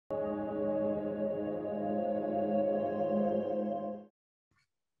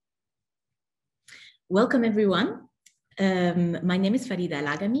Welcome, everyone. My name is Farida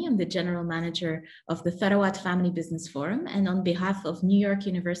Al-Agami. I'm the General Manager of the Tharawat Family Business Forum. And on behalf of New York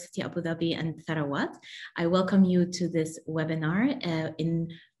University, Abu Dhabi, and Tharawat, I welcome you to this webinar in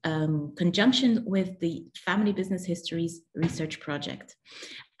conjunction with the Family Business Histories Research Project.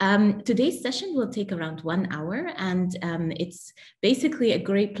 Today's session will take around 1 hour, and it's basically a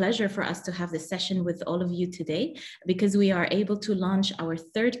great pleasure for us to have this session with all of you today, because we are able to launch our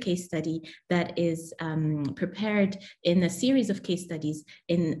third case study that is prepared in a series of case studies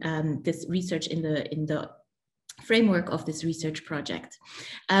in this research in the framework of this research project.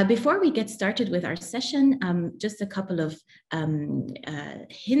 Before we get started with our session, just a couple of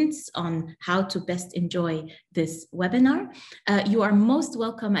hints on how to best enjoy this webinar. You are most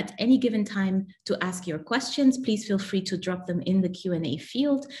welcome at any given time to ask your questions. Please feel free to drop them in the Q&A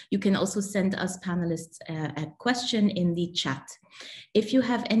field. You can also send us panelists a question in the chat. If you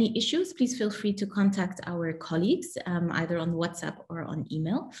have any issues, please feel free to contact our colleagues, either on WhatsApp or on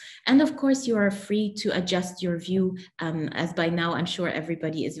email. And of course, you are free to adjust your view, as by now, I'm sure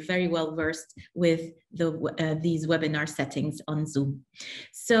everybody is very well versed with these webinar settings on Zoom.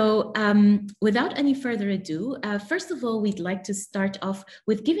 So without any further ado, first of all, we'd like to start off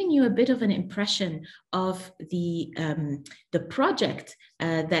with giving you a bit of an impression of the project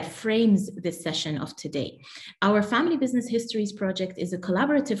that frames this session of today. Our Family Business Histories project is a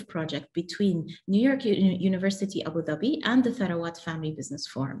collaborative project between New York University, Abu Dhabi, and the Tharawat Family Business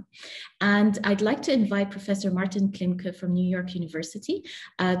Forum. And I'd like to invite Professor Martin Klimke from New York University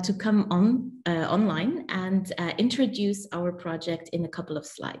to come on online and introduce our project in a couple of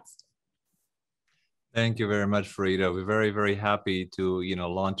slides. Thank you very much, Farida. We're very, very happy to,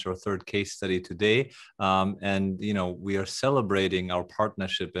 launch our third case study today. We are celebrating our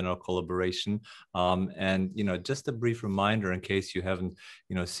partnership and our collaboration. Just a brief reminder in case you haven't,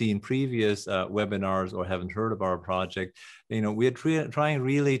 seen previous webinars or haven't heard of our project, we're trying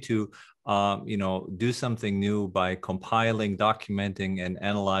really to do something new by compiling, documenting, and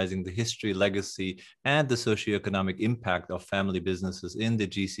analyzing the history, legacy, and the socioeconomic impact of family businesses in the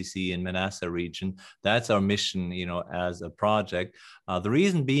GCC and MENASA region. That's our mission, as a project. The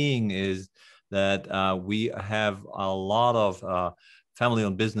reason being is that we have a lot of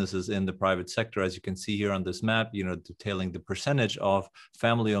family-owned businesses in the private sector, as you can see here on this map, detailing the percentage of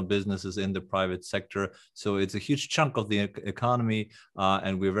family-owned businesses in the private sector. So it's a huge chunk of the economy,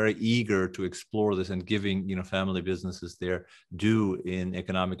 and we're very eager to explore this and giving, family businesses their due in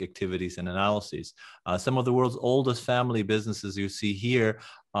economic activities and analyses. Some of the world's oldest family businesses you see here,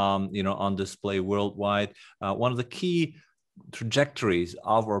 on display worldwide. One of the key trajectories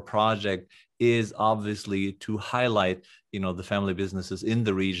of our project is obviously to highlight, the family businesses in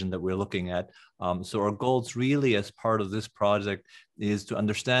the region that we're looking at. So our goals really as part of this project is to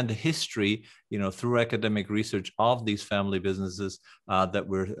understand the history, through academic research of these family businesses that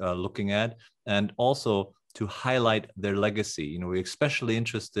we're looking at, and also to highlight their legacy. We're especially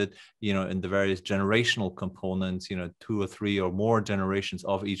interested, in the various generational components, 2 or 3 or more generations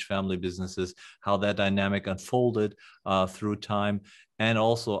of each family businesses, how that dynamic unfolded through time, and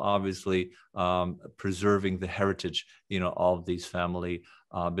also obviously preserving the heritage, of these family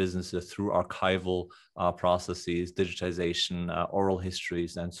businesses through archival processes, digitization, oral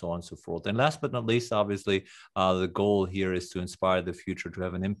histories, and so on and so forth. And last but not least, obviously, the goal here is to inspire the future to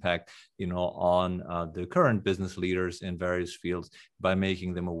have an impact, on the current business leaders in various fields by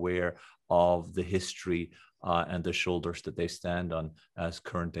making them aware of the history and the shoulders that they stand on as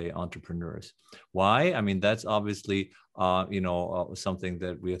current day entrepreneurs. Why? I mean, that's obviously, something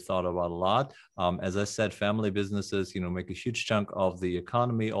that we have thought about a lot. As I said, family businesses, make a huge chunk of the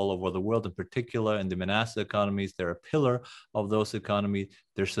economy all over the world, in particular in the MENASA economies. They're a pillar of those economies.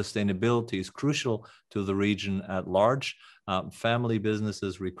 Their sustainability is crucial to the region at large. Family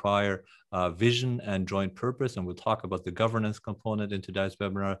businesses require vision and joint purpose, and we'll talk about the governance component in today's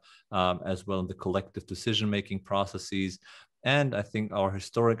webinar, as well as the collective decision-making processes. And I think our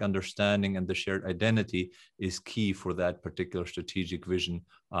historic understanding and the shared identity is key for that particular strategic vision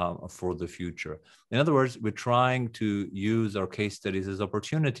for the future. In other words, we're trying to use our case studies as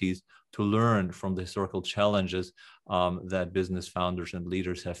opportunities to learn from the historical challenges that business founders and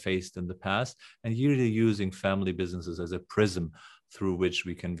leaders have faced in the past, and usually using family businesses as a prism through which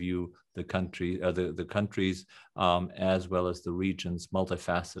we can view the countries as well as the region's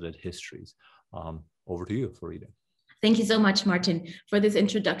multifaceted histories. Over to you, Farida. Thank you so much, Martin, for this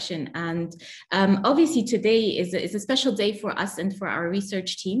introduction. And obviously today is a special day for us and for our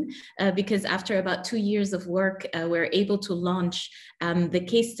research team, because after about 2 years of work, we're able to launch the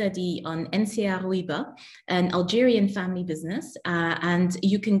case study on NCA-Rouiba, an Algerian family business. And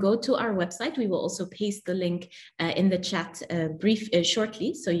you can go to our website. We will also paste the link in the chat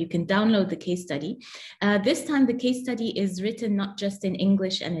shortly, so you can download the case study. This time, the case study is written not just in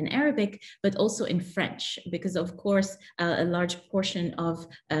English and in Arabic, but also in French, because of course, a large portion of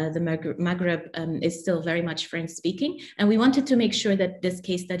the Maghreb is still very much French speaking. And we wanted to make sure that this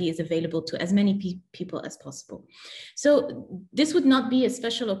case study is available to as many people as possible. So this would not be a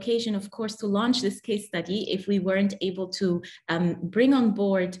special occasion, of course, to launch this case study if we weren't able to bring on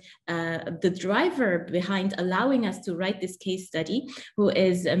board the driver behind allowing us to write this case study, who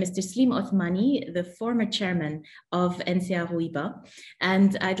is Mr. Salah Othmani, the former chairman of NCA-Rouiba.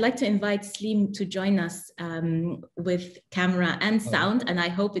 And I'd like to invite Salah to join us with camera and sound, and I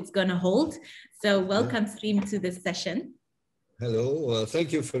hope it's going to hold. So welcome, Salah, to this session. Hello,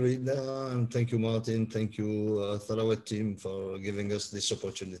 thank you, Farida, and thank you, Martin. Thank you, Salah team, for giving us this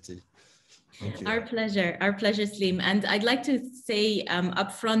opportunity. Our pleasure, Salah. And I'd like to say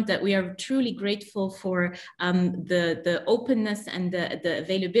up front that we are truly grateful for the openness and the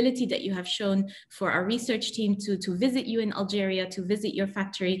availability that you have shown for our research team to visit you in Algeria, to visit your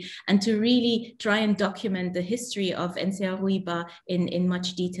factory, and to really try and document the history of NCA-Rouiba in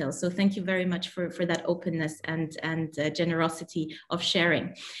much detail. So thank you very much for that openness and generosity of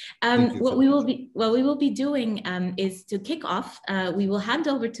sharing. What we will be doing is to kick off. We will hand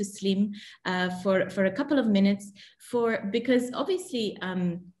over to Salah for a couple of minutes because obviously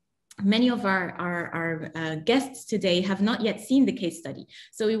many of our guests today have not yet seen the case study.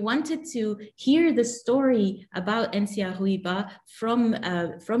 So we wanted to hear the story about NCA-Rouiba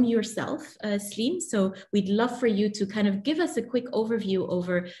from yourself, Salah. So we'd love for you to kind of give us a quick overview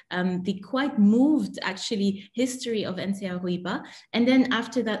over the quite moved, actually, history of NCA-Rouiba. And then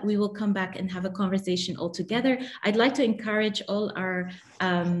after that, we will come back and have a conversation all together. I'd like to encourage all our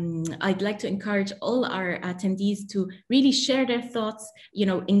attendees to really share their thoughts,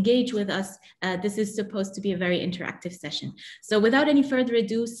 engage with us. This is supposed to be a very interactive session. So without any further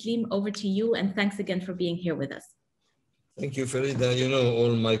ado, Salah, over to you, and thanks again for being here with us. Thank you, Farida. You know,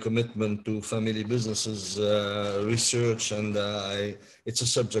 all my commitment to family businesses, research, and it's a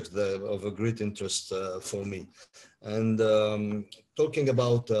subject of a great interest for me. And talking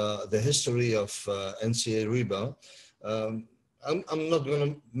about the history of NCA-Rouiba, I'm not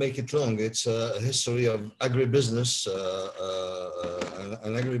going to make it long. It's a history of agribusiness,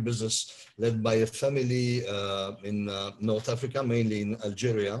 an agribusiness led by a family in North Africa, mainly in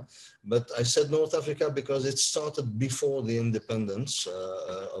Algeria. But I said North Africa because it started before the independence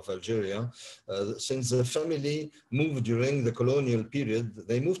of Algeria. Since the family moved during the colonial period,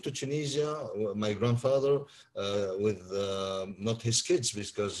 they moved to Tunisia. My grandfather, with not his kids,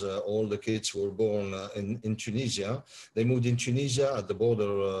 because all the kids were born in Tunisia. They moved in Tunisia at the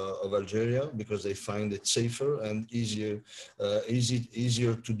border of Algeria because they find it safer and easier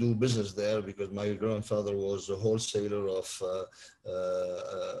to do business there, because my grandfather was a wholesaler of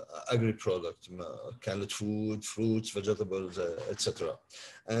agri-product, canned food, fruits, vegetables, etc.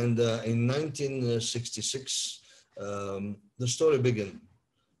 And in 1966, the story began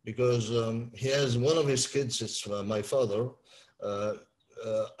because he has one of his kids, it's my father.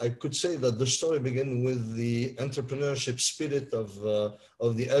 I could say that the story began with the entrepreneurship spirit of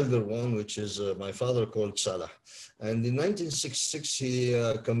the elder one, which is my father, called Salah. And in 1966, he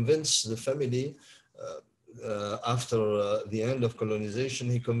convinced the family, after the end of colonization,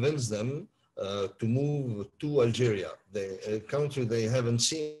 he convinced them to move to Algeria, a country they haven't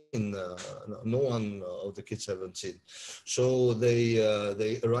seen, no one of the kids haven't seen. So they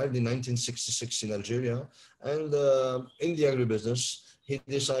arrived in 1966 in Algeria, and in the agribusiness, he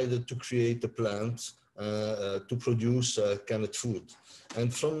decided to create a plant to produce canned food.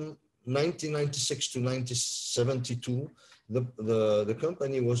 And from 1996 to 1972, the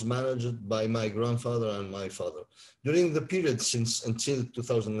company was managed by my grandfather and my father. During the period until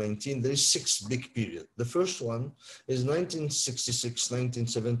 2019, there is 6 big periods. The first one is 1966,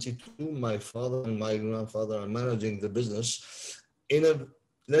 1972. My father and my grandfather are managing the business in a,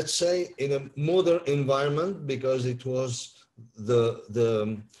 let's say, in a modern environment, because it was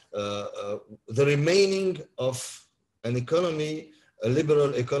the remaining of an economy, a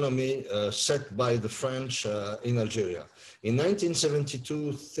liberal economy set by the French in Algeria. In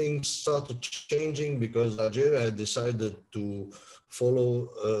 1972, things started changing because Algeria had decided to follow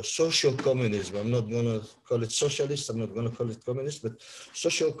socio-communism. I'm not going to call it socialist, I'm not going to call it communist, but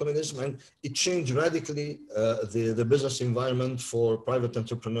socio-communism, and it changed radically the business environment for private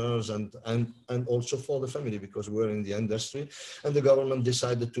entrepreneurs and also for the family, because we're in the industry. And the government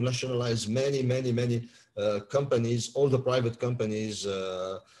decided to nationalize many companies, all the private companies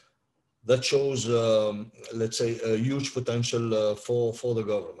that shows, let's say, a huge potential for the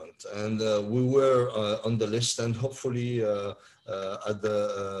government. And we were on the list, and hopefully at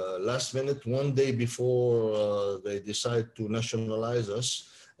the last minute, one day before they decide to nationalize us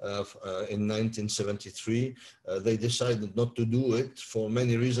in 1973, they decided not to do it for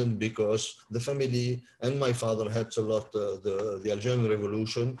many reasons, because the family and my father had a lot the Algerian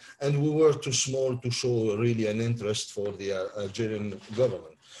Revolution, and we were too small to show really an interest for the Algerian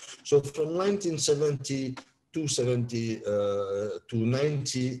government. So from 1970 to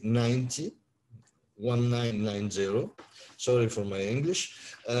 1990, 1990, sorry for my English,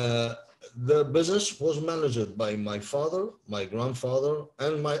 the business was managed by my father, my grandfather,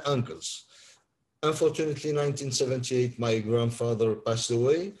 and my uncles. Unfortunately, in 1978, my grandfather passed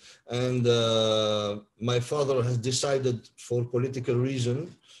away, and my father has decided, for political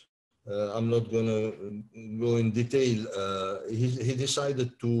reason, I'm not going to go in detail. He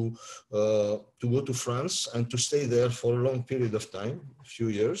decided to go to France and to stay there for a long period of time, a few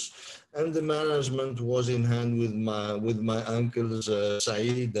years. And the management was in hand with my uncles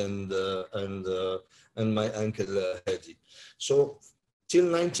Saïd and my uncle Hadi. So till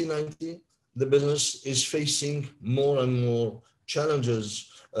 1990, the business is facing more and more challenges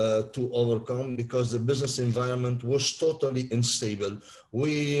to overcome, because the business environment was totally unstable.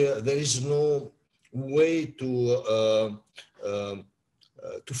 There is no way to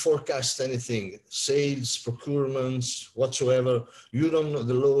forecast anything, sales, procurements, whatsoever. You don't know,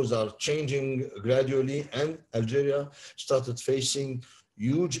 the laws are changing gradually, and Algeria started facing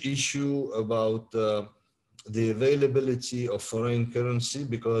huge issue about the availability of foreign currency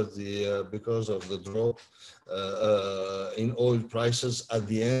because of the drop in oil prices at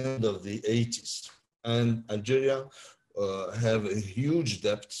the end of the 80s. And Algeria have a huge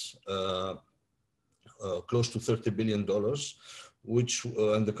debt, close to $30 billion, which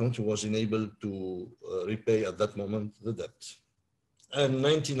and the country was unable to repay at that moment the debt. And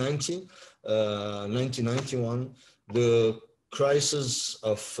 1991, the crisis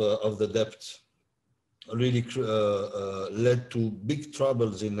of the debt really led to big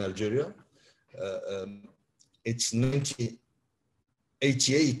troubles in Algeria. It's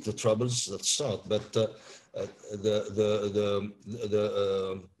 1988 the troubles that start, but the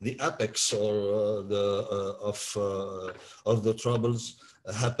apex or of the troubles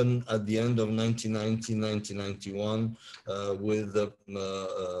happened at the end of 1990, 1991 with a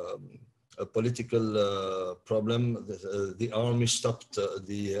political problem. The army stopped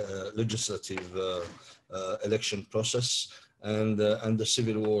the legislative election process, and the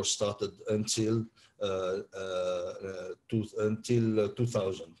civil war started until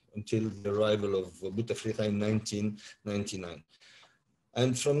 2000, until the arrival of Bouteflika in 1999.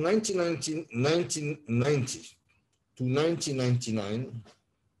 And from 1990 to 1999,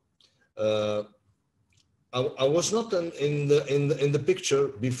 I was not in the picture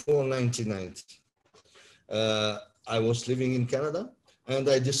before 1990. I was living in Canada, and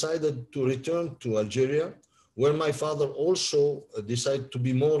I decided to return to Algeria, where my father also decided to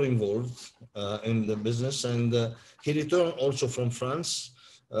be more involved in the business, and he returned also from France.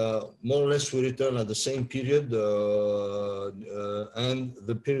 More or less we returned at the same period, and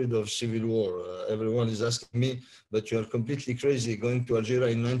the period of civil war. Everyone is asking me, but you are completely crazy going to Algeria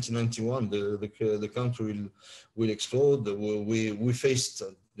in 1991. The country will explode. We faced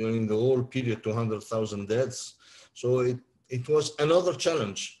during the whole period 200,000 deaths. So it was another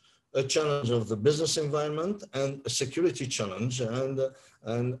challenge. A challenge of the business environment and a security challenge, and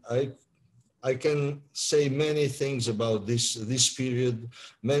I can say many things about this period,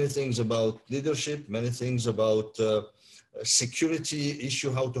 many things about leadership, many things about security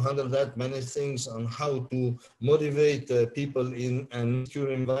issue, how to handle that, many things on how to motivate people in an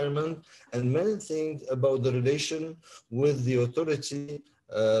secure environment, and many things about the relation with the authority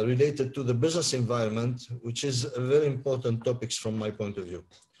related to the business environment, which is a very important topic from my point of view.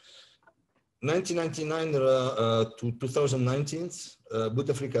 1999 to 2019,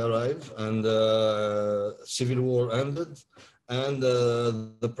 Bouteflika arrived, and civil war ended, and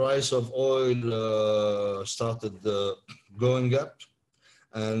the price of oil started going up,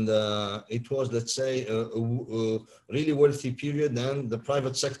 and it was, let's say, a really wealthy period, and the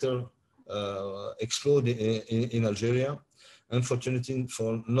private sector exploded in Algeria, unfortunately,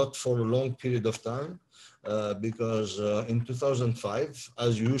 not for a long period of time, because in 2005,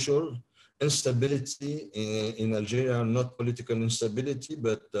 as usual, instability in Algeria, not political instability,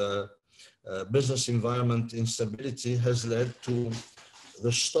 but business environment instability, has led to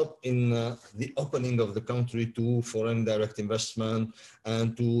the stop in the opening of the country to foreign direct investment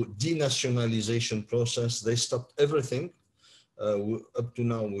and to denationalization process. They stopped everything. Up to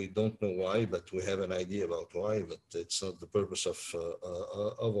now, we don't know why, but we have an idea about why, but it's not the purpose of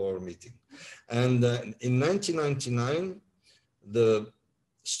our meeting. And in 1999, the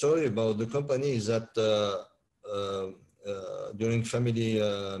story about the company is that during family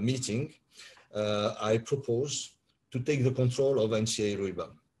meeting, I proposed to take the control of NCA-Rouiba.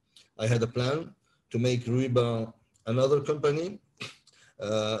 I had a plan to make Rouiba another company,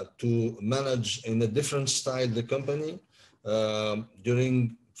 to manage in a different style the company. From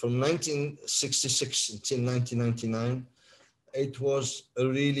 1966 until 1999, it was a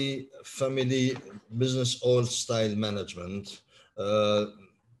really family business old style management.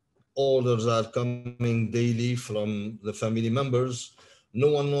 Orders are coming daily from the family members. No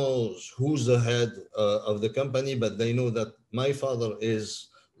one knows who's the head of the company, but they know that my father is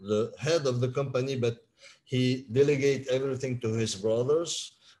the head of the company, but he delegates everything to his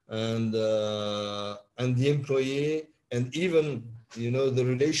brothers and the employee, and even, the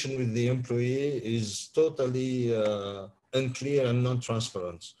relation with the employee is totally unclear and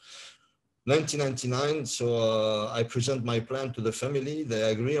non-transparent. 1999, so I present my plan to the family. They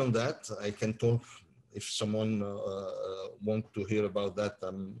agree on that. I can talk if someone wants to hear about that.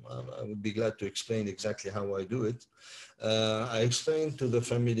 I would be glad to explain exactly how I do it. I explained to the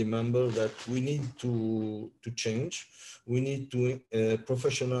family member that we need to change. We need to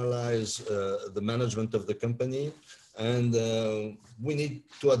professionalize the management of the company, and we need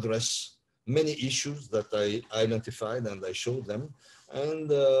to address many issues that I identified and I showed them. And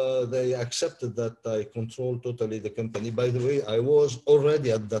they accepted that I control totally the company. By the way, I was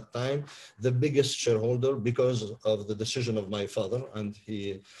already at that time the biggest shareholder because of the decision of my father, and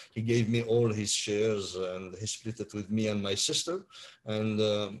he gave me all his shares and he split it with me and my sister. And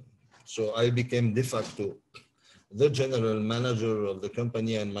so I became de facto the general manager of the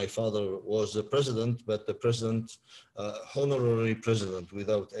company, and my father was the president, but the president, honorary president,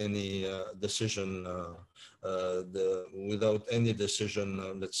 without any decision,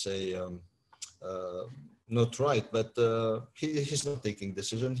 let's say, not right, but he's not taking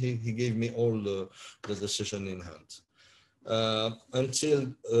decision. He gave me all the decision in hand.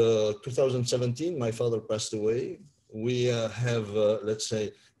 Until 2017, my father passed away. We have, let's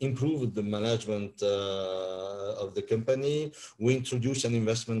say, improved the management of the company. We introduced an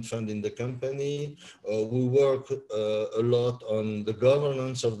investment fund in the company. We work a lot on the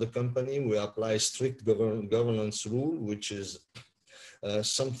governance of the company. We apply strict governance rule, which is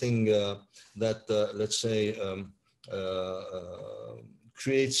something that, let's say,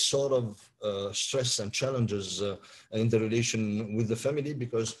 creates sort of stress and challenges in the relation with the family,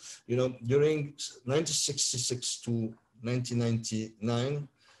 because, during 1966 to 1999,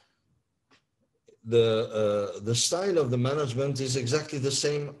 the style of the management is exactly the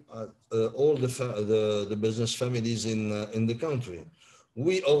same. All the business families in the country,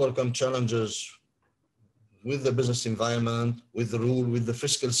 we overcome challenges with the business environment, with the rule, with the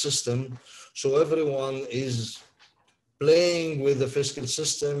fiscal system. So everyone is playing with the fiscal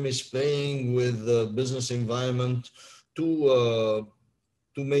system, is playing with the business environment to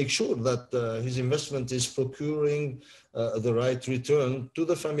make sure that his investment is procuring the right return to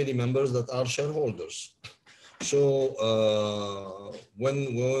the family members that are shareholders. So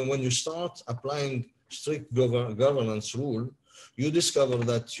when you start applying strict governance rule, you discover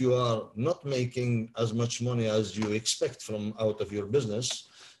that you are not making as much money as you expect from out of your business,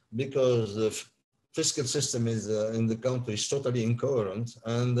 because the fiscal system is in the country is totally incoherent,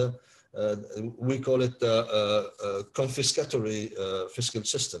 and we call it a confiscatory fiscal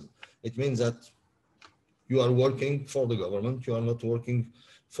system. It means that you are working for the government, you are not working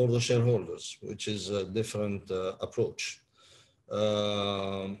for the shareholders, which is a different approach.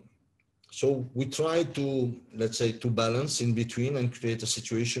 So we try to, let's say, to balance in between and create a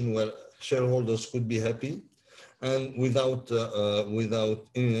situation where shareholders could be happy, and without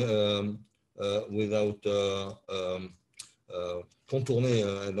contourner,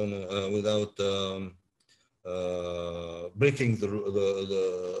 I don't know, without breaking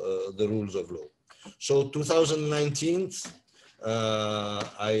the rules of law. So 2019,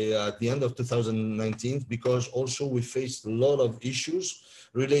 at the end of 2019, because also we faced a lot of issues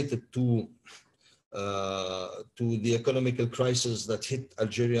related to the economical crisis that hit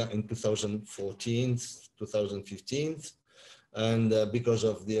Algeria in 2014, 2015. And because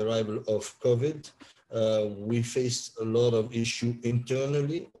of the arrival of COVID, we faced a lot of issue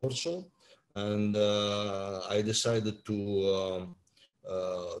internally also. And I decided to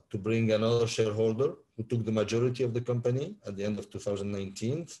bring another shareholder who took the majority of the company at the end of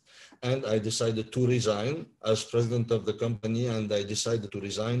 2019. And I decided to resign as president of the company, and I decided to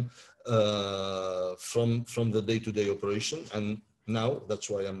resign from the day-to-day operation. And now that's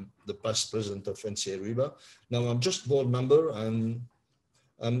why I'm the past president of NCA-Rouiba. Now I'm just board member, and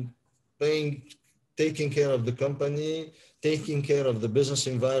I'm taking care of the company, taking care of the business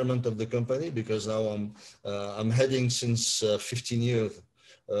environment of the company, because now I'm heading since 15 years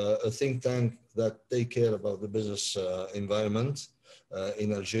a think tank that take care about the business environment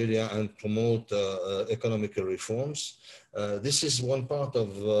in Algeria and promote economical reforms. This is one part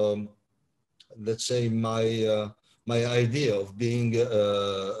of, let's say, my idea of being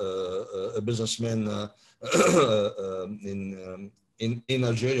a businessman in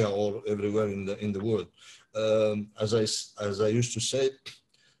Algeria or everywhere in the world. As I used to say,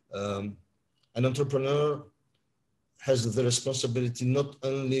 an entrepreneur has the responsibility not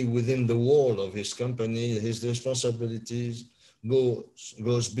only within the wall of his company, his responsibilities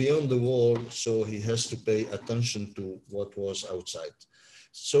goes beyond the wall, so he has to pay attention to what was outside.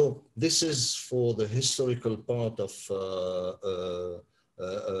 So this is for the historical part of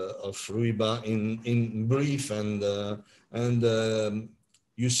Rouiba in brief, and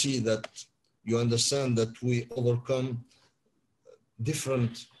you see that you understand that we overcome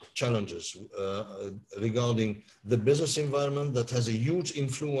different challenges regarding the business environment that has a huge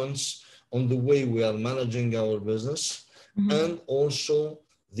influence on the way we are managing our business, and also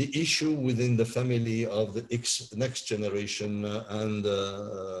the issue within the family of the next generation, and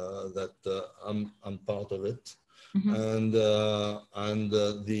that I'm part of it. And the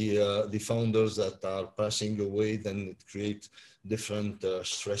founders that are passing away, then it creates different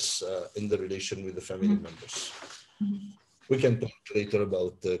stress in the relation with the family members. We can talk later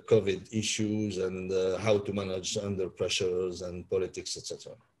about COVID issues and how to manage under pressures and politics,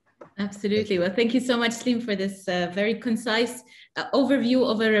 etc. Absolutely. Well, thank you so much, Slim, for this very concise overview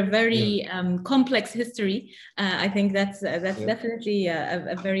over a very complex history. I think that's definitely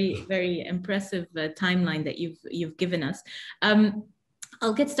a very, very impressive timeline that you've given us.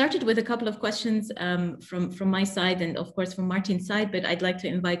 I'll get started with a couple of questions from my side and of course from Martin's side, but I'd like to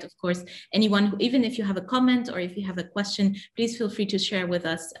invite, of course, anyone who, even if you have a comment or if you have a question, please feel free to share with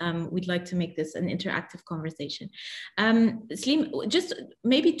us. We'd like to make this an interactive conversation. Slim, just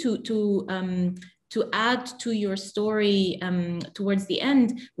maybe to add to your story towards the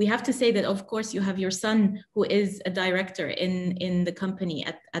end, we have to say that, of course, you have your son who is a director in the company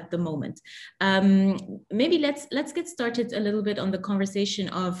at the moment. Maybe let's get started a little bit on the conversation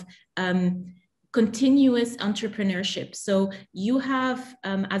of continuous entrepreneurship. So you have,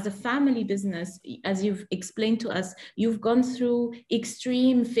 as a family business, as you've explained to us, you've gone through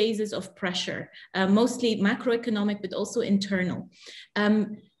extreme phases of pressure, mostly macroeconomic, but also internal.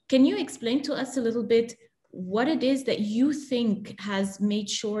 Can you explain to us a little bit what it is that you think has made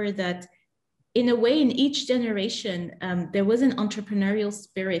sure that, in a way, in each generation, there was an entrepreneurial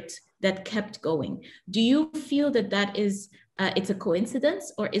spirit that kept going? Do you feel that that is, it's a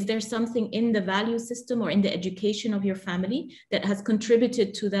coincidence, or is there something in the value system or in the education of your family that has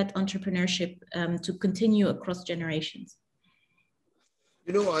contributed to that entrepreneurship to continue across generations?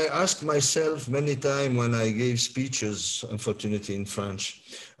 You know, I asked myself many times when I gave speeches, unfortunately in French,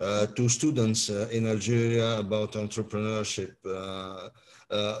 to students in Algeria about entrepreneurship.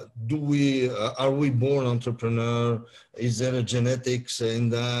 Are we born entrepreneur? Is there a genetics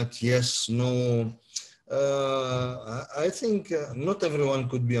in that? Yes, no. I think not everyone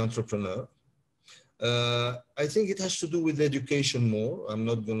could be entrepreneur. I think it has to do with education more. I'm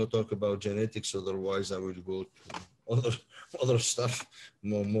not going to talk about genetics, otherwise I will go to other stuff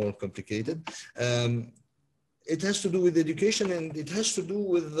more complicated. It has to do with education, and it has to do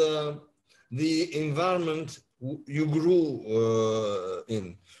with the environment you grew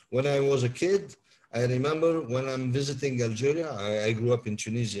in. When I was a kid, I remember when I'm visiting Algeria, I grew up in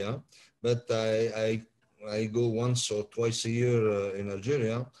Tunisia, but I go once or twice a year in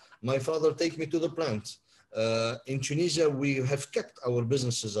Algeria. My father take me to the plant. In Tunisia, we have kept our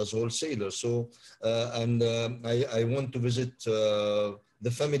businesses as wholesalers. So, I want to visit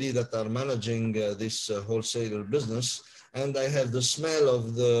the family that are managing this wholesaler business, and I have the smell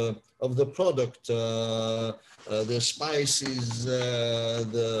of the product, the spices,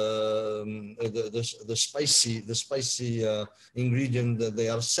 the spicy ingredient that they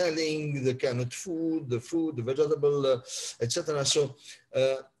are selling, the canned food, the vegetable, etc. So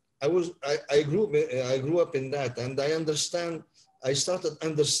I grew up in that, and I started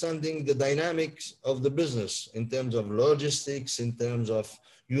understanding the dynamics of the business in terms of logistics, in terms of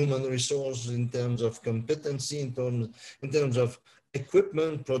human resources, in terms of competency, in terms of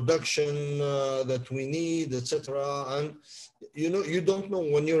equipment, production that we need, etc. And you don't know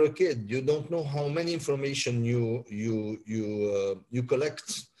when you're a kid, you don't know how many information you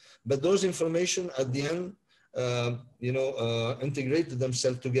collect, but those information at the end, integrate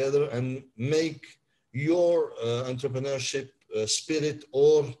themselves together and make your entrepreneurship spirit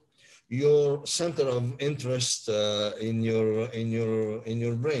or your center of interest in your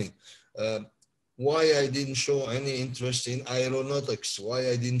brain. Why I didn't show any interest in aeronautics, why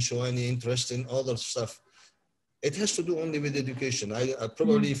I didn't show any interest in other stuff. It has to do only with education. I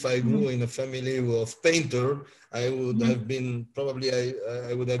probably, if I grew in a family of painter, I would have been, probably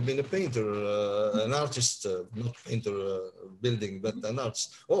I would have been a painter, an artist, not painter building, but an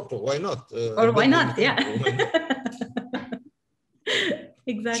artist. Oh, why not? Or why not, yeah. Why not?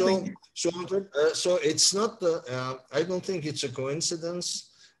 Exactly. So it's not, I don't think it's a coincidence.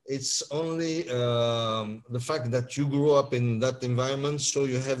 It's only the fact that you grew up in that environment, so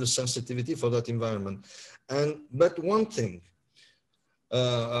you have a sensitivity for that environment. But one thing,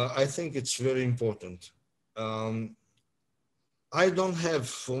 I think it's very important. I don't have,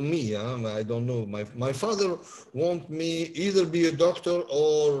 for me, I don't know, my father want me either be a doctor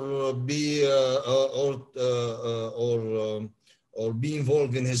or be or be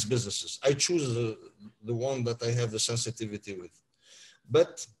involved in his businesses. I choose the one that I have the sensitivity with.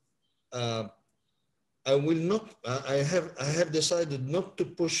 But I will not. I have decided not to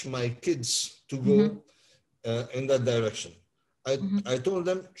push my kids to go in that direction. I told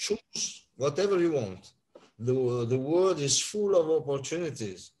them, choose whatever you want. The world is full of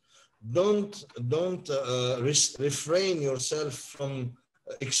opportunities. Don't refrain yourself from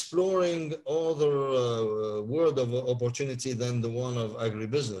exploring other world of opportunity than the one of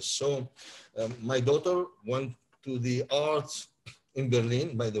agribusiness. So my daughter went to the arts in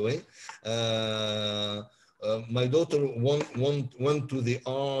Berlin, by the way. My daughter went to the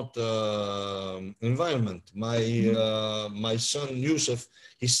art environment. My son Yusuf,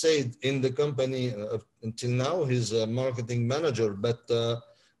 he stayed in the company until now. He's a marketing manager, but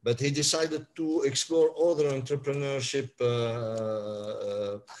he decided to explore other entrepreneurship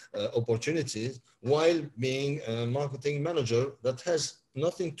opportunities while being a marketing manager that has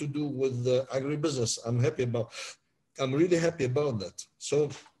nothing to do with agribusiness. I'm really happy about that. So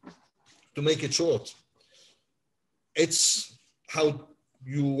to make it short, it's how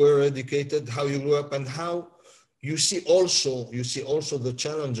you were educated, how you grew up, and how you see also the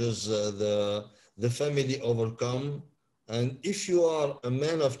challenges the family overcome. And if you are a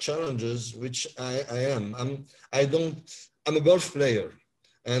man of challenges, which I am, I'm a golf player,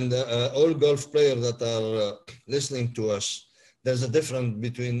 and all golf players that are listening to us, there's a difference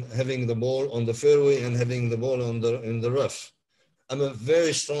between having the ball on the fairway and having the ball in the rough. I'm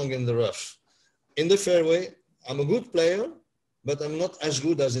very strong in the rough. In the fairway, I'm a good player, but I'm not as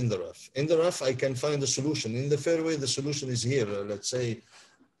good as in the rough. In the rough, I can find a solution. In the fairway, the solution is here. Let's say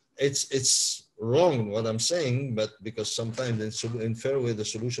it's wrong what I'm saying, but because sometimes in fairway, the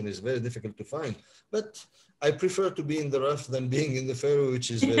solution is very difficult to find. But I prefer to be in the rough than being in the fairway,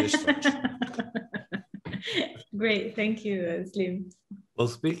 which is very strange. Great, thank you, Slim. Well,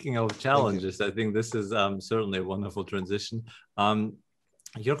 speaking of challenges, I think this is certainly a wonderful transition.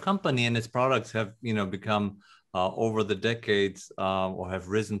 Your company and its products have, become over the decades or have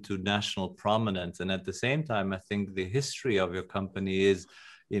risen to national prominence. And at the same time, I think the history of your company is,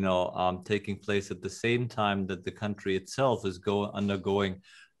 taking place at the same time that the country itself is undergoing,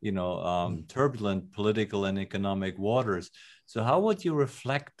 turbulent political and economic waters. So how would you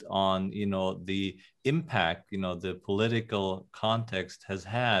reflect on, the impact, the political context has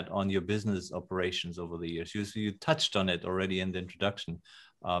had on your business operations over the years? You touched on it already in the introduction,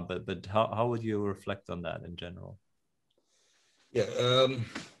 but how would you reflect on that in general? Yeah,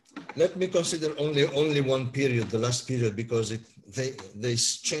 let me consider only one period, the last period, because they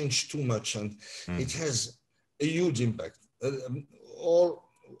changed too much and it has a huge impact. Or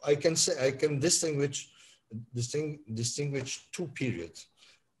I can distinguish two periods: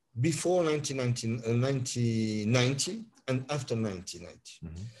 before 1990 and after 1990.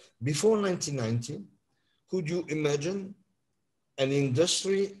 Before 1990, could you imagine an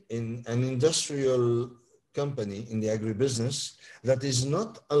industrial company in the agribusiness that is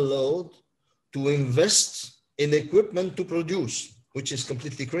not allowed to invest in equipment to produce, which is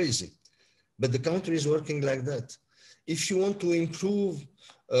completely crazy? But the country is working like that. If you want to improve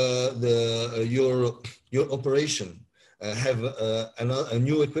your operation, have a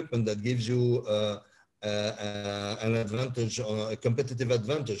new equipment that gives you an advantage, or a competitive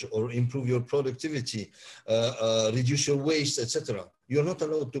advantage, or improve your productivity, reduce your waste, etc. You're not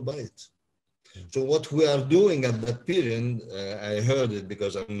allowed to buy it. So what we are doing at that period, I heard it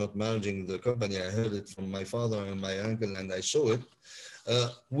because I'm not managing the company. I heard it from my father and my uncle, and I saw it.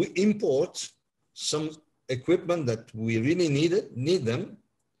 We import some equipment that we really need them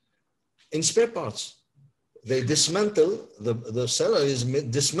in spare parts. They dismantle, the seller is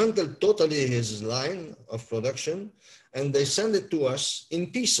dismantled totally his line of production, and they send it to us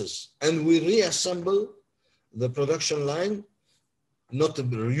in pieces, and we reassemble the production line, not a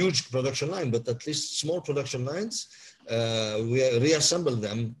huge production line, but at least small production lines. We reassemble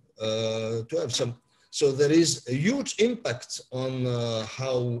them to have some. So there is a huge impact on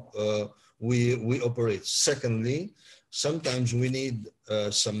how we operate. Secondly, sometimes we need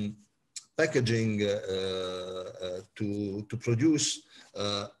some packaging to produce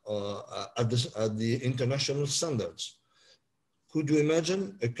at the international standards. Could you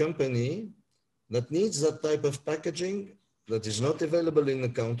imagine a company that needs that type of packaging that is not available in the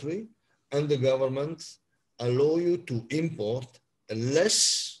country, and the government allow you to import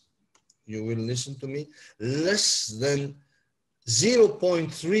less, you will listen to me, less than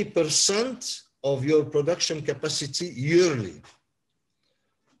 0.3% of your production capacity yearly?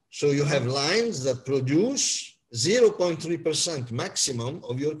 So you have lines that produce 0.3% maximum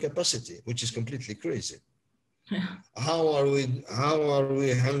of your capacity, which is completely crazy. Yeah. How are we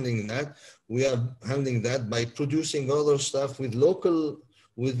handling that? We are handling that by producing other stuff with local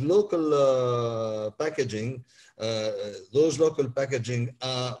packaging. Those local packaging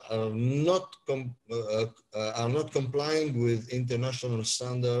are not complying with international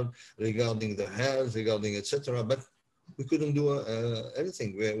standard regarding the health, regarding etc. But we couldn't do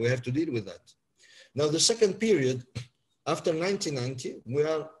anything. We have to deal with that. Now the second period, after 1990, we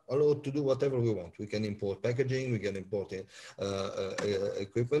are allowed to do whatever we want. We can import packaging, we can import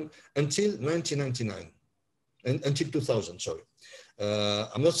equipment until 1999, until 2000, sorry.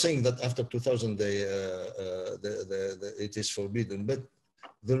 I'm not saying that after 2000 it is forbidden, but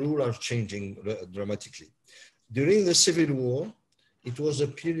the rules are changing dramatically. During the Civil War, it was a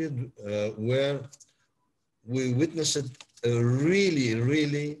period where we witnessed a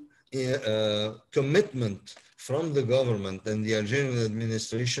really commitment from the government and the Algerian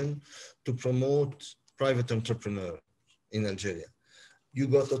administration to promote private entrepreneurs in Algeria. You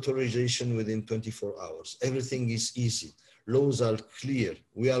got authorization within 24 hours. Everything is easy. Laws are clear.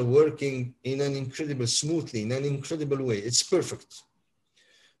 We are working in an incredible, smoothly, in an incredible way. It's perfect.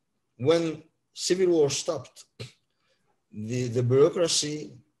 When Civil War stopped, the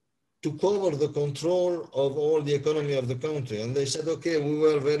bureaucracy took over the control of all the economy of the country. And they said, okay, we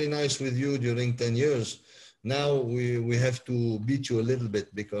were very nice with you during 10 years. Now we have to beat you a little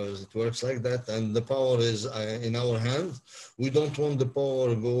bit because it works like that. And the power is in our hand. We don't want the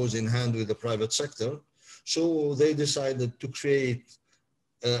power goes in hand with the private sector. So they decided to create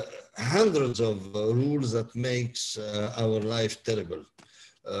hundreds of rules that makes our life terrible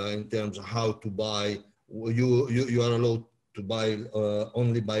in terms of how to buy. You are allowed to buy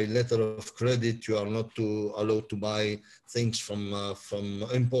only by letter of credit. You are not allowed to buy things from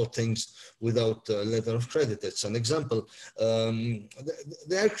import things without a letter of credit. It's an example.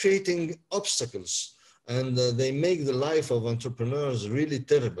 They are creating obstacles, and they make the life of entrepreneurs really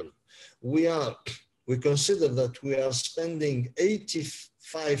terrible. We consider that we are spending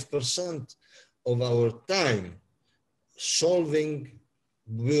 85% of our time solving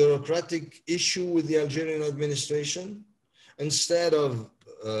bureaucratic issue with the Algerian administration, instead of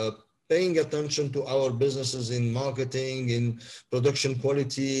paying attention to our businesses in marketing, in production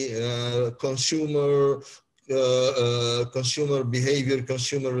quality, consumer behavior,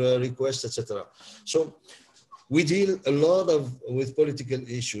 consumer requests, etc. So we deal a lot with political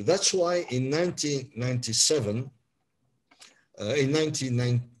issues. That's why in 1997,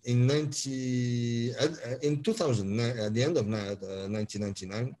 in 2000, at the end of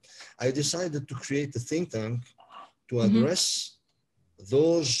 1999, I decided to create a think tank to address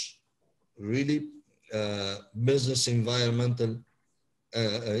those really business environment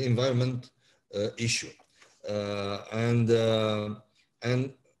issue, and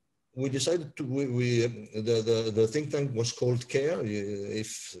we decided to the think tank was called CARE.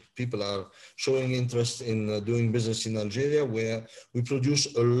 If people are showing interest in doing business in Algeria, where we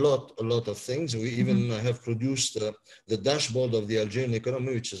produce a lot of things. We even have produced the dashboard of the Algerian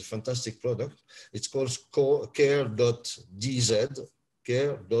economy, which is a fantastic product. It's called care.dz.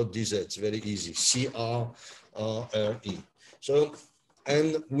 Care.dz. It's very easy. CRRE. So,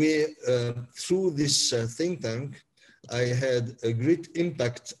 and we through this think tank, I had a great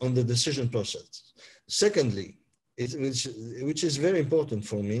impact on the decision process. Secondly, which is very important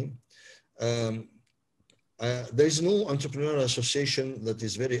for me, there is no entrepreneurial association that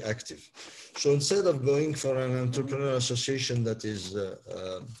is very active. So instead of going for an entrepreneurial association that is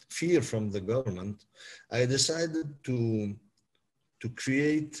fear from the government, I decided to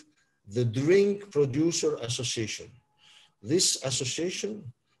create the Drink Producer Association. This association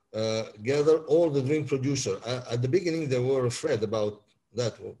gather all the drink producer. At the beginning, they were afraid about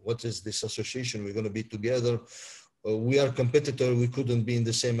that. What is this association? We're going to be together. We are competitors. We couldn't be in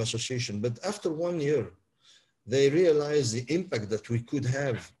the same association. But after 1 year, they realized the impact that we could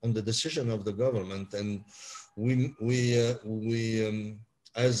have on the decision of the government. And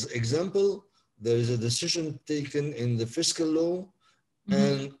as example, there is a decision taken in the fiscal law,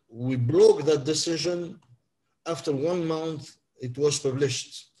 and we broke that decision. After 1 month, it was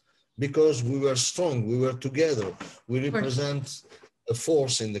published because we were strong, we were together, we represent a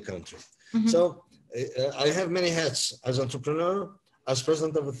force in the country. So I have many hats as entrepreneur, as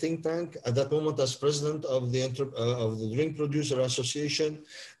president of a think tank, at that moment as president of the Drink Producer Association,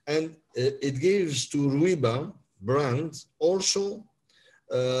 and it gives to Rouiba brand also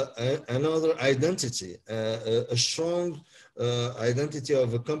another identity, a strong identity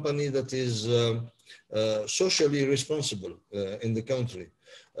of a company that is socially responsible in the country.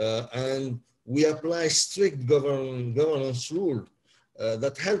 And we apply strict governance rule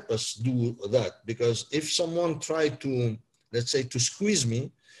that help us do that, because if someone tried to, let's say, to squeeze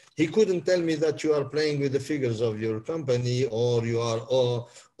me, he couldn't tell me that you are playing with the figures of your company, or you are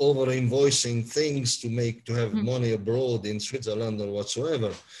over invoicing things to have money abroad in Switzerland or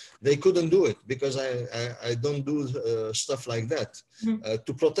whatsoever. They couldn't do it because I don't do stuff like that.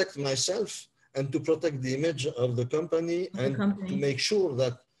 To protect myself and to protect the image of the company, and to make sure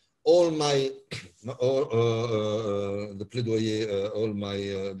that all my the plaidoyer, all my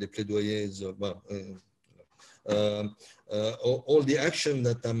the plaidoyers, all the action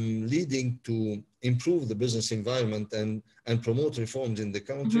that I'm leading to improve the business environment and promote reforms in the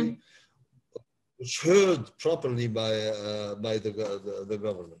country, was heard properly by the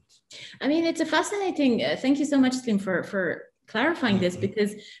government. I mean, it's a fascinating. Thank you so much, Slim, for clarifying this,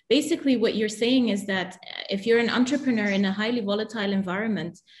 because basically what you're saying is that if you're an entrepreneur in a highly volatile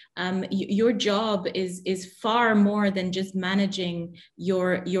environment, your job is far more than just managing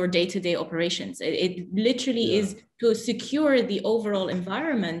your day-to-day operations. It literally is to secure the overall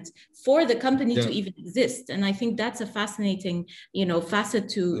environment for the company to even exist. And I think that's a fascinating, facet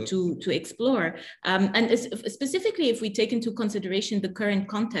to explore. And specifically, if we take into consideration the current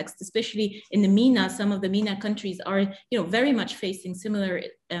context, especially in the MENA, some of the MENA countries are, very much facing similar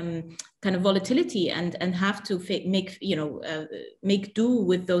kind of volatility and have to make do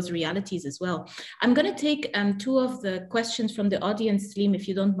with those realities as well. I'm going to take 2 of the questions from the audience, Slim, if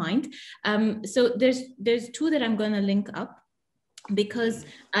you don't mind. So there's 2 that I'm going to link up, because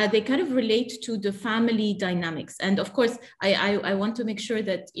they kind of relate to the family dynamics. And of course, I want to make sure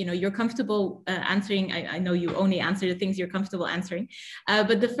that, you're comfortable answering. I know you only answer the things you're comfortable answering.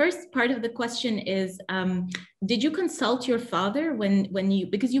 But the first part of the question is, did you consult your father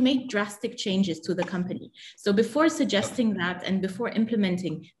because you made drastic changes to the company? So before suggesting that and before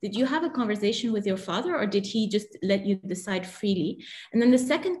implementing, did you have a conversation with your father, or did he just let you decide freely? And then the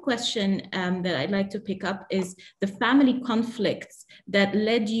second question that I'd like to pick up is the family conflicts that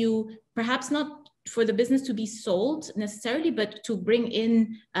led you, perhaps not for the business to be sold necessarily, but to bring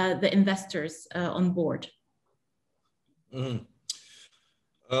in the investors on board.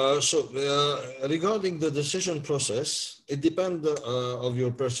 Regarding the decision process, it depends of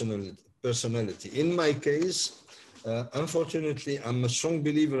your personality. In my case, unfortunately, I'm a strong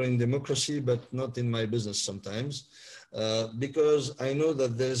believer in democracy, but not in my business sometimes, because I know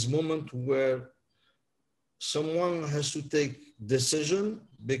that there's a moment where someone has to take decision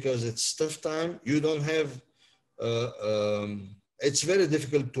because it's tough time. You don't have, it's very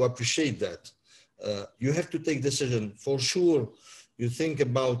difficult to appreciate that. You have to take decision for sure. You think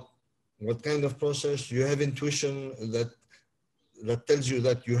about what kind of process, you have intuition that tells you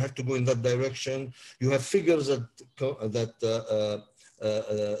that you have to go in that direction. You have figures that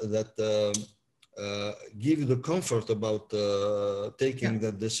give you the comfort about taking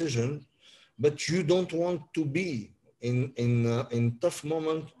that decision, but you don't want to be in tough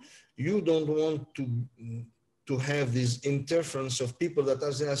moment. You don't want to have this interference of people that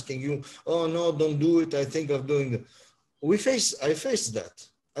are asking you, oh no, don't do it, I think of doing it. I faced that.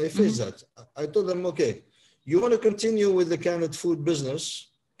 I told them, okay, you want to continue with the canned food business?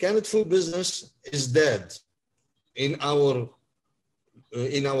 Canned food business is dead in our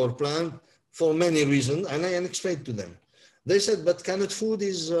plant. for many reasons, and I explained to them. They said, but canned food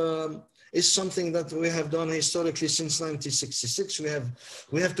is something that we have done historically since 1966.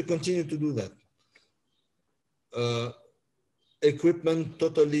 We have to continue to do that. Equipment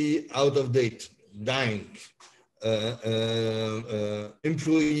totally out of date, dying.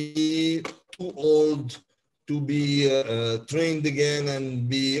 Employee too old to be trained again and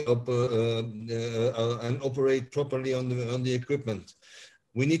be and operate properly on the equipment.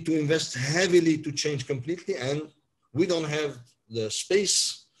 We need to invest heavily to change completely, and we don't have the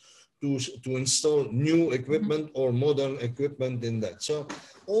space to install new equipment or modern equipment in that. So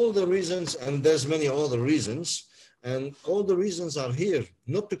all the reasons, and there's many other reasons, and all the reasons are here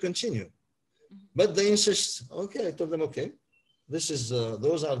not to continue. But they insist. Okay, I told them, okay, this is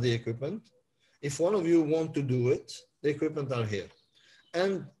those are the equipment. If one of you want to do it, the equipment are here.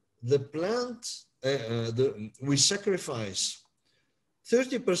 And the plant, we sacrifice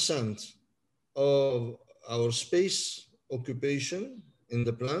 30% of our space occupation in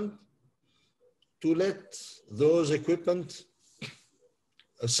the plant to let those equipment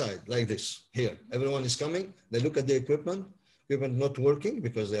aside, like this, here. Everyone is coming, they look at the equipment not working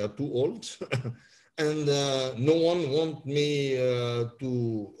because they are too old. And no one want me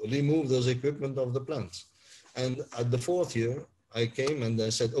to remove those equipment of the plant. And at the 4th year, I came and I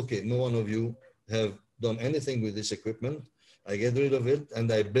said, okay, no one of you have done anything with this equipment. I get rid of it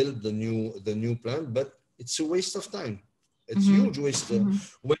and I build the new plant, but it's a waste of time. It's huge waste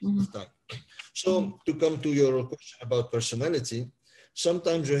of time. So to come to your question about personality,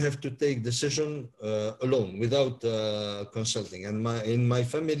 sometimes you have to take decision alone without consulting. And in my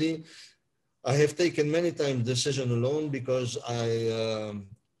family, I have taken many times decision alone because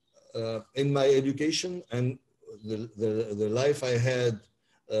in my education and the life I had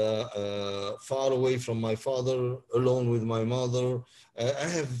far away from my father, alone with my mother, I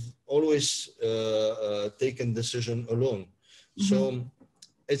have always taken decision alone. So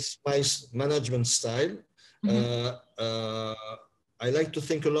it's my management style. I like to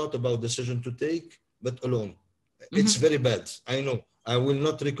think a lot about decision to take, but alone. It's very bad, I know. I will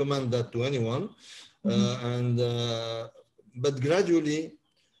not recommend that to anyone. But gradually,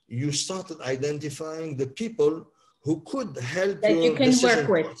 you started identifying the people who could help that you can decision work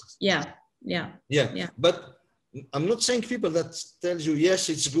with. process. Yeah. But I'm not saying people that tells you, yes,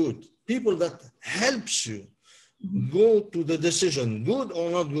 it's good. People that helps you go to the decision, good or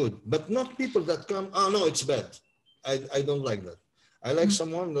not good, but not people that come, oh, no, it's bad. I don't like that. I like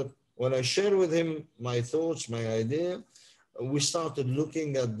someone that when I share with him my thoughts, my idea, we started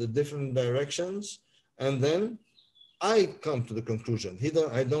looking at the different directions, and then I come to the conclusion.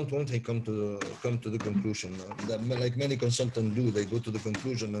 I don't want him come to the conclusion. Like many consultants do, they go to the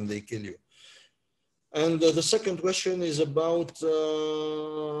conclusion and they kill you. And the second question is about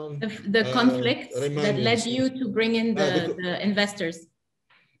the conflict that led you to bring in the investors.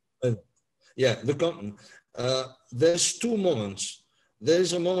 Yeah, there's two moments. There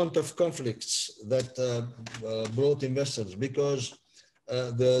is a moment of conflicts that brought investors because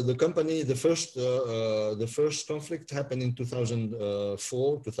the company, the first conflict happened in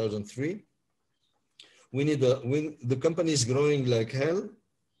 2004, 2003. The company is growing like hell.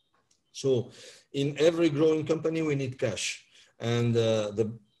 So in every growing company, we need cash. And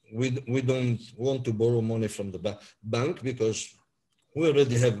we don't want to borrow money from the bank because we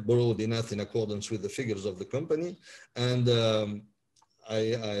already have borrowed enough in accordance with the figures of the company. And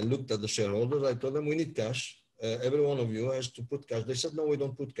I looked at the shareholders. I told them, we need cash. Every one of you has to put cash. They said, no, we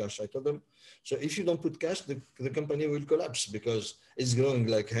don't put cash. I told them, so if you don't put cash, the company will collapse because it's growing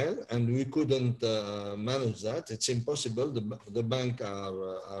like hell and we couldn't manage that. It's impossible. The bank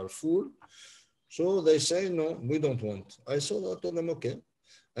are full. So they say, no, we don't want. I told them, okay.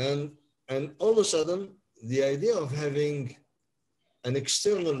 And all of a sudden, the idea of having an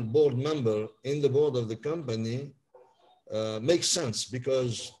external board member in the board of the company makes sense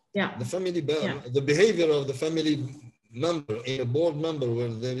because the family, the behavior of the family member in a board member where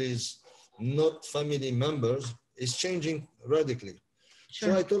there is not family members is changing radically. Sure.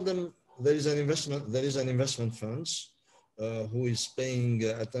 So I told them there is an investment funds who is paying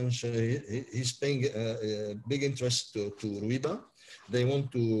attention. He's paying big interest to Rouiba. They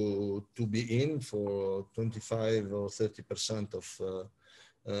want to be in for 25 or 30%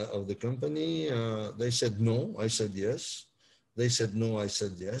 of the company. They said no. I said yes. They said no. I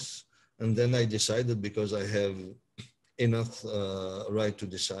said yes. And then I decided because I have enough right to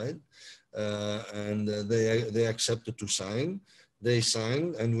decide. And they accepted to sign. They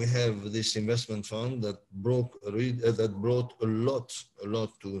signed, and we have this investment fund that brought a lot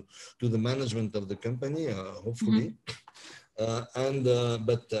to the management of the company. Hopefully,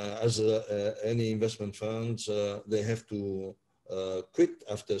 But as any investment funds, they have to quit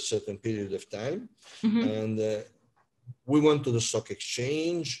after a certain period of time. And we went to the stock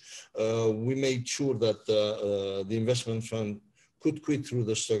exchange. We made sure that the investment fund could quit through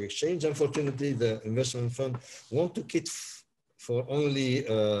the stock exchange. Unfortunately, the investment fund wanted to quit for only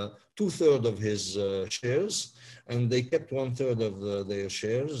 2/3 of his shares, and they kept 1/3 of their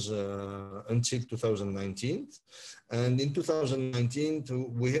shares until 2019. And in 2019,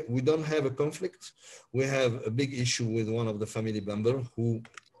 we don't have a conflict. We have a big issue with one of the family members who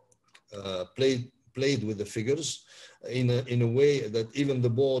played with the figures in a way that even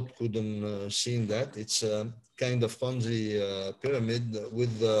the board couldn't see that. It's a kind of Ponzi pyramid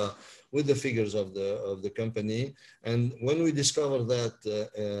with the figures of the company. And when we discovered that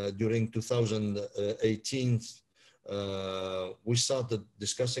during 2018, we started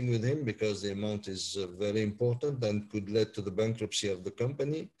discussing with him because the amount is very important and could lead to the bankruptcy of the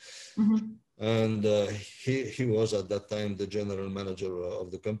company. And he was at that time the general manager of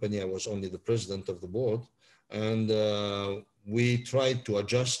the company. I was only the president of the board. And we tried to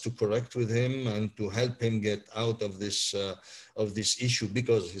adjust, to correct with him and to help him get out of this issue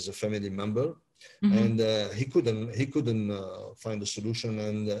because he's a family member. And he couldn't find a solution.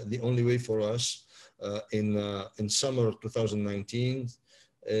 And the only way for us in summer 2019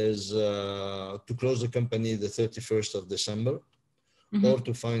 is to close the company the 31st of December. Or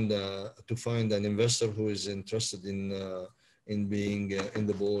to find an investor who is interested in being in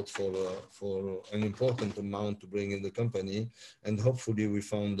the board for an important amount to bring in the company. And hopefully we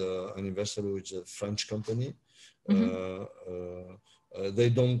found an investor who is a French company. They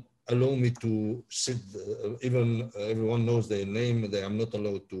don't allow me to sit, even everyone knows their name. I'm not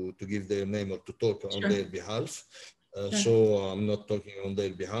allowed to give their name or to talk on their behalf. So I'm not talking on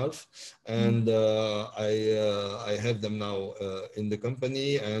their behalf, and I have them now in the company,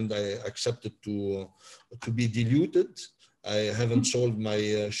 and I accepted to be diluted. I haven't sold my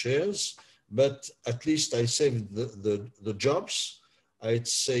shares, but at least I saved the jobs, I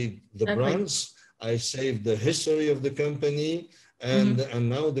saved the brands, I saved the history of the company. And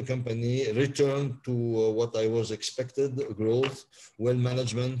now the company returned to what I was expected: growth, well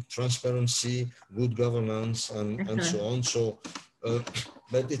management, transparency, good governance, and so on. So,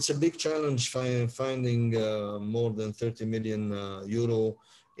 but it's a big challenge finding more than 30 million euro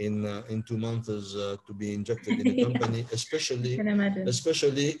in 2 months to be injected in the company, especially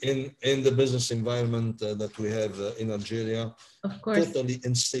in the business environment that we have in Algeria. Of course. Totally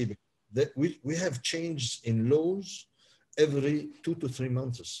unstable. We have changes in laws every 2 to 3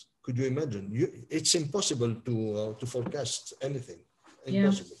 months. Could you imagine? It's impossible to forecast anything.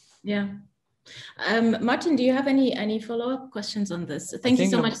 Impossible. Yeah. Martin, do you have any follow-up questions on this? Thank you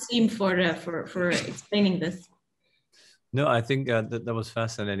so much, Seem, for explaining this. No, I think that was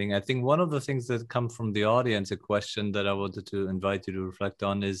fascinating. I think one of the things that come from the audience, a question that I wanted to invite you to reflect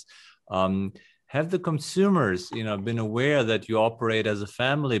on is, have the consumers, been aware that you operate as a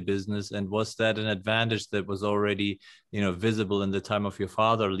family business, and was that an advantage that was already, visible in the time of your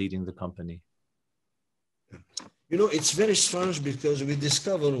father leading the company? It's very strange because we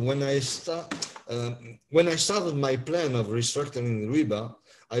discovered when I started my plan of restructuring Rouiba,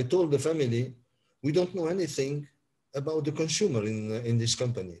 I told the family, we don't know anything about the consumer in this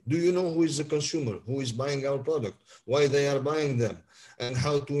company. Do you know who is the consumer, who is buying our product, why they are buying them, and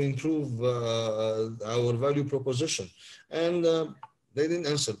how to improve our value proposition? And they didn't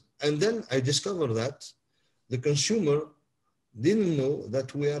answer. And then I discovered that the consumer didn't know that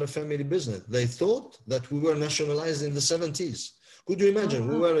we are a family business. They thought that we were nationalized in the 70s. Could you imagine?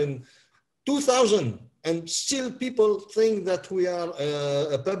 We were in 2000 and still people think that we are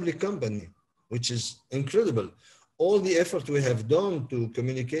a public company, which is incredible. All the effort we have done to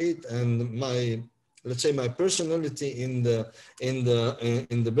communicate, and let's say my personality in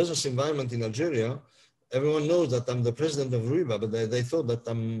the business environment in Algeria, everyone knows that I'm the president of Rouiba, but they thought that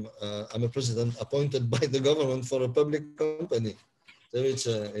I'm a president appointed by the government for a public company, so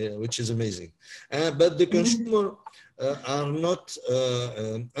which is amazing. But the consumer are not,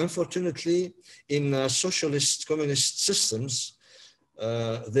 unfortunately, in socialist communist systems.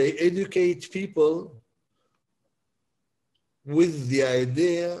 They educate people with the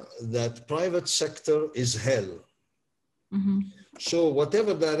idea that private sector is hell. So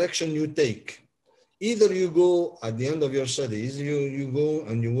whatever direction you take, either you go at the end of your studies, you go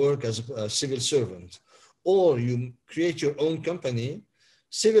and you work as a civil servant, or you create your own company.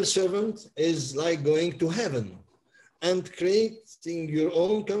 Civil servant is like going to heaven, and creating your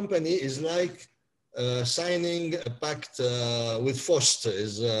own company is like signing a pact with Faust,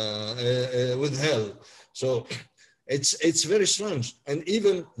 with hell. So It's very strange. And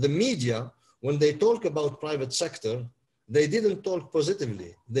even the media, when they talk about private sector, they didn't talk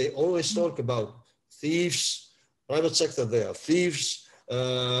positively. They always talk about thieves, private sector, they are thieves,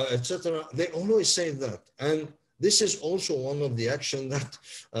 etc. They always say that. And this is also one of the action that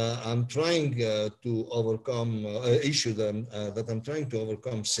I'm trying to overcome, issue that I'm trying to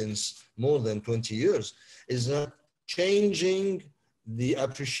overcome since more than 20 years, is that changing the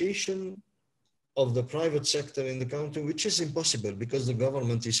appreciation of the private sector in the country, which is impossible because the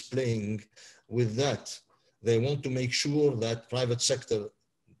government is playing with that. They want to make sure that private sector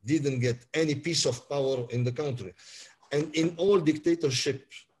didn't get any piece of power in the country. And in all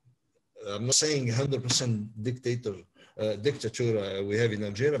dictatorship, I'm not saying 100% dictature we have in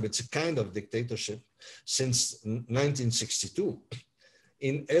Algeria, but it's a kind of dictatorship since 1962.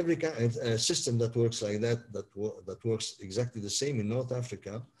 In every system that works like that, that works exactly the same in North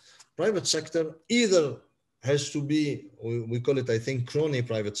Africa, private sector either has to be, we call it, I think, crony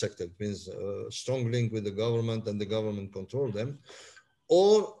private sector. It means a strong link with the government and the government control them,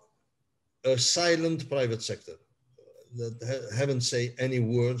 or a silent private sector that haven't say any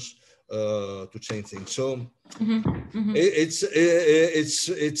words to change things. So it's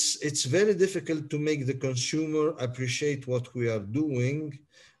very difficult to make the consumer appreciate what we are doing,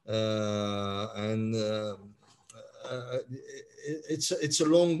 and it's a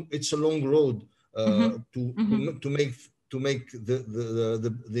long road to make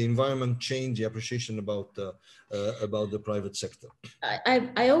the environment change the appreciation about the private sector.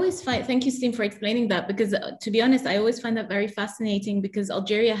 I always find, thank you, Slim, for explaining that, because to be honest, I always find that very fascinating, because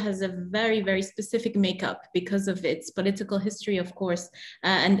Algeria has a very, very specific makeup because of its political history, of course.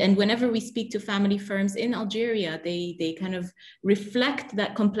 And whenever we speak to family firms in Algeria, they kind of reflect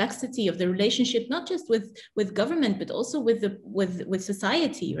that complexity of the relationship, not just with government, but also with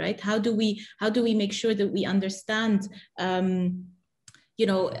society, right? How do we make sure that we understand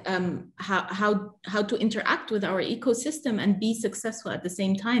how to interact with our ecosystem and be successful at the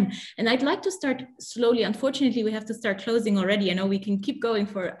same time. And I'd like to start slowly. Unfortunately, we have to start closing already. I know we can keep going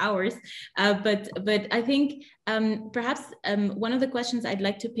for hours, but I think perhaps one of the questions I'd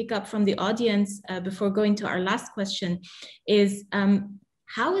like to pick up from the audience before going to our last question is,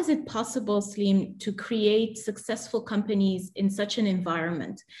 how is it possible, Slim, to create successful companies in such an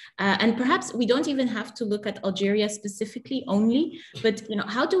environment? And perhaps we don't even have to look at Algeria specifically only, but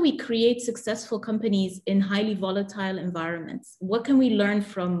how do we create successful companies in highly volatile environments? What can we learn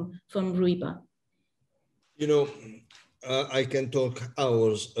from Rouiba? I can talk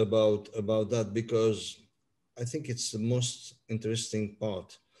hours about that, because I think it's the most interesting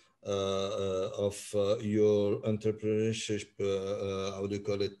part of your entrepreneurship, how do you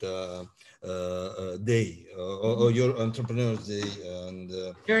call it, day, or your entrepreneur's day, and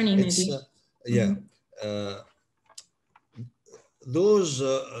journey, maybe. Those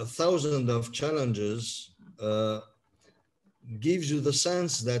thousands of challenges gives you the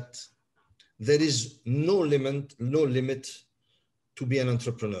sense that there is no limit to be an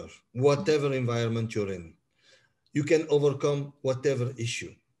entrepreneur, whatever environment you're in. You can overcome whatever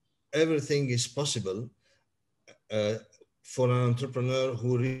issue. Everything is possible for an entrepreneur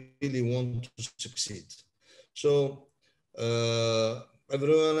who really wants to succeed. So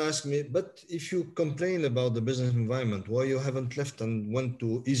everyone asks me, but if you complain about the business environment, why you haven't left and went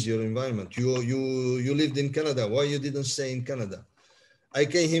to easier environment? You lived in Canada, why you didn't stay in Canada? I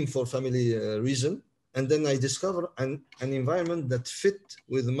came here for family reason, and then I discovered an environment that fit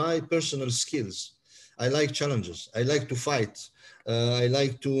with my personal skills. I like challenges. I like to fight. I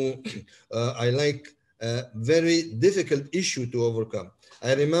like very difficult issue to overcome.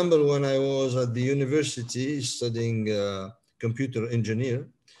 I remember when I was at the university studying computer engineer,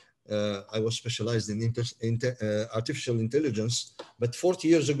 I was specialized in artificial intelligence, but 40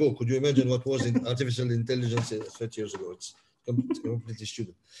 years ago, could you imagine what was in artificial intelligence 30 years ago? It's completely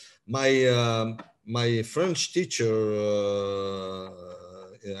stupid. My French teacher,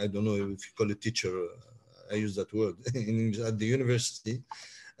 I don't know if you call it teacher, I use that word at the university.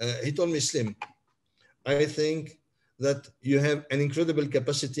 He told me, Slim, I think that you have an incredible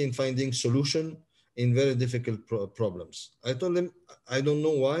capacity in finding solution in very difficult problems. I told him, I don't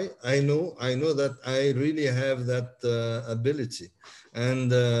know why. I know that I really have that ability.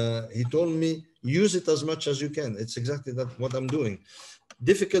 And he told me, use it as much as you can. It's exactly what I'm doing.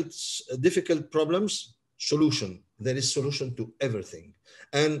 Difficult problems, solution. There is solution to everything.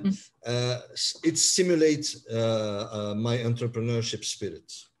 And it stimulates my entrepreneurship spirit.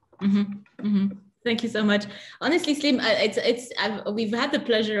 Thank you so much. Honestly, Slim, we've had the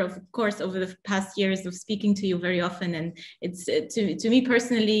pleasure, of course, over the past years of speaking to you very often, and it's to me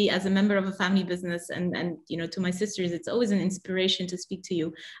personally, as a member of a family business, and to my sisters, it's always an inspiration to speak to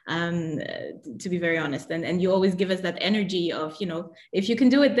you. To be very honest, and you always give us that energy of if you can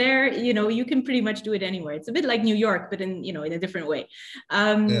do it there, you can pretty much do it anywhere. It's a bit like New York, but in a different way.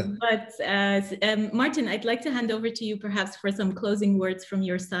 But Martin, I'd like to hand over to you perhaps for some closing words from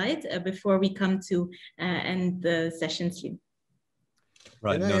your side before we come to end the session.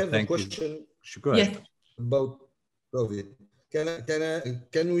 Right. Can I have a question? Sure. Yes. About COVID?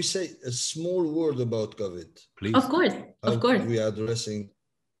 Can we say a small word about COVID? Please. Of course. How we are addressing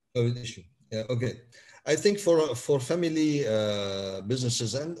COVID issue. Yeah. Okay. I think for family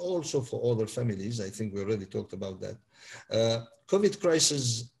businesses and also for other families, I think we already talked about that. COVID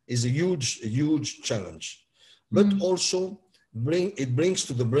crisis is a huge challenge, but also it brings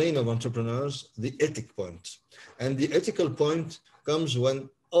to the brain of entrepreneurs the ethic point. And the ethical point comes when,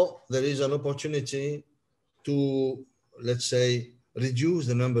 there is an opportunity to, let's say, reduce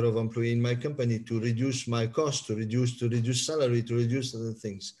the number of employees in my company, to reduce my cost, to reduce salary, to reduce other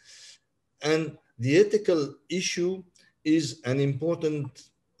things. And the ethical issue is an important,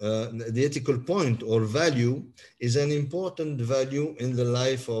 the ethical point or value is an important value in the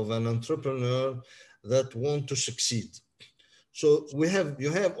life of an entrepreneur that want to succeed. So you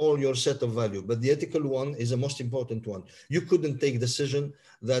have all your set of value, but the ethical one is the most important one. You couldn't take decision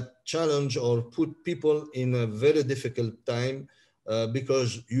that challenge or put people in a very difficult time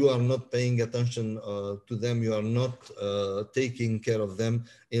because you are not paying attention to them. You are not taking care of them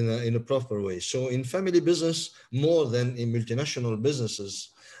in a proper way. So in family business, more than in multinational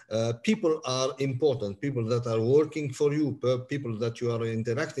businesses, people are important, people that are working for you, people that you are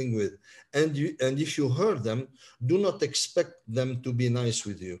interacting with. And if you hurt them, do not expect them to be nice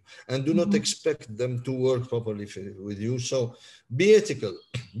with you and do not expect them to work properly with you. So be ethical,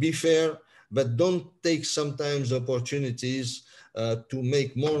 be fair, but don't take sometimes opportunities to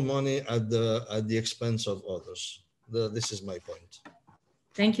make more money at the expense of others. This is my point.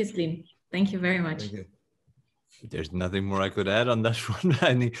 Thank you, Slim. Thank you very much. Thank you. There's nothing more I could add on that one.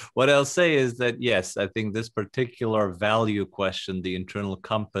 I mean, what I'll say is that, yes, I think this particular value question, the internal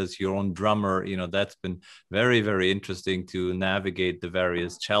compass, your own drummer, that's been very, very interesting to navigate the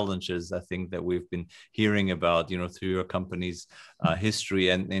various challenges, I think, that we've been hearing about, through your company's history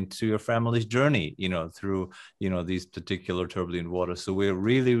and to your family's journey, through, these particular turbulent waters. So we're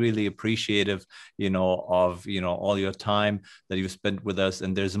really, really appreciative, of, all your time that you've spent with us.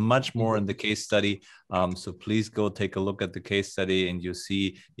 And there's much more in the case study. So please go take a look at the case study and you'll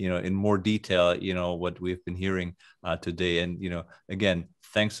see, in more detail, what we've been hearing today. And, again,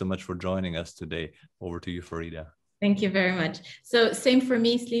 thanks so much for joining us today. Over to you, Farida. Thank you very much. So same for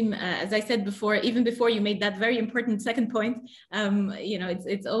me, Slim. As I said before, even before you made that very important second point,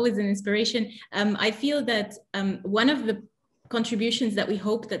 it's always an inspiration. I feel that one of the contributions that we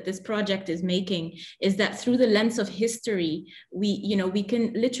hope that this project is making is that through the lens of history, we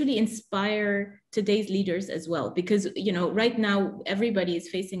can literally inspire today's leaders as well, because right now everybody is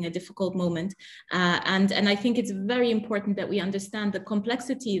facing a difficult moment, and I think it's very important that we understand the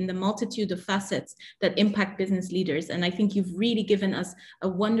complexity and the multitude of facets that impact business leaders. And I think you've really given us a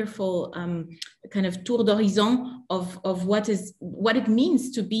wonderful kind of tour d'horizon of what it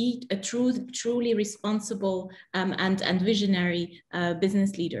means to be a truly responsible and visionary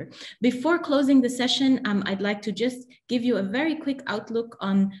business leader. Before closing the session, I'd like to just give you a very quick outlook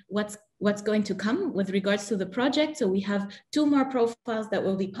on what's going to come with regards to the project. So we have 2 more profiles that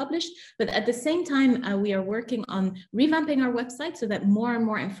will be published, but at the same time, we are working on revamping our website so that more and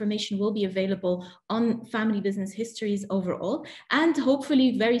more information will be available on family business histories overall. And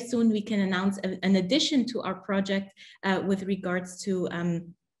hopefully very soon we can announce an addition to our project with regards to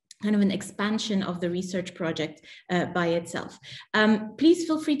kind of an expansion of the research project by itself. Please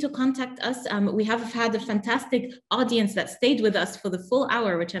feel free to contact us. We have had a fantastic audience that stayed with us for the full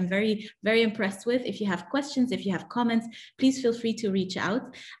hour, which I'm very, very impressed with. If you have questions, if you have comments, please feel free to reach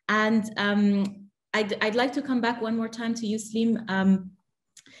out. And I'd like to come back one more time to you, Slim.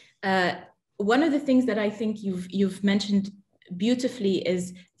 One of the things that I think you've mentioned beautifully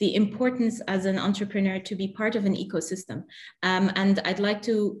is the importance as an entrepreneur to be part of an ecosystem. And I'd like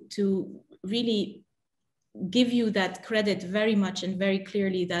to really give you that credit very much and very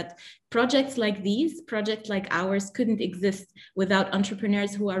clearly that projects like these, projects like ours, couldn't exist without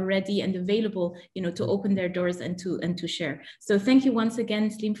entrepreneurs who are ready and available, you know, to open their doors and to share. So thank you once again,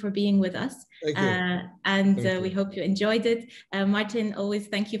 Slim, for being with us. Thank you. We hope you enjoyed it. Martin, always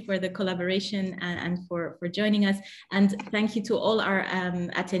thank you for the collaboration and for joining us. And thank you to all our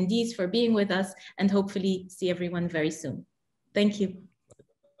attendees for being with us, and hopefully see everyone very soon. Thank you.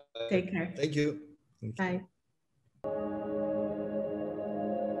 Take care. Thank you. Bye.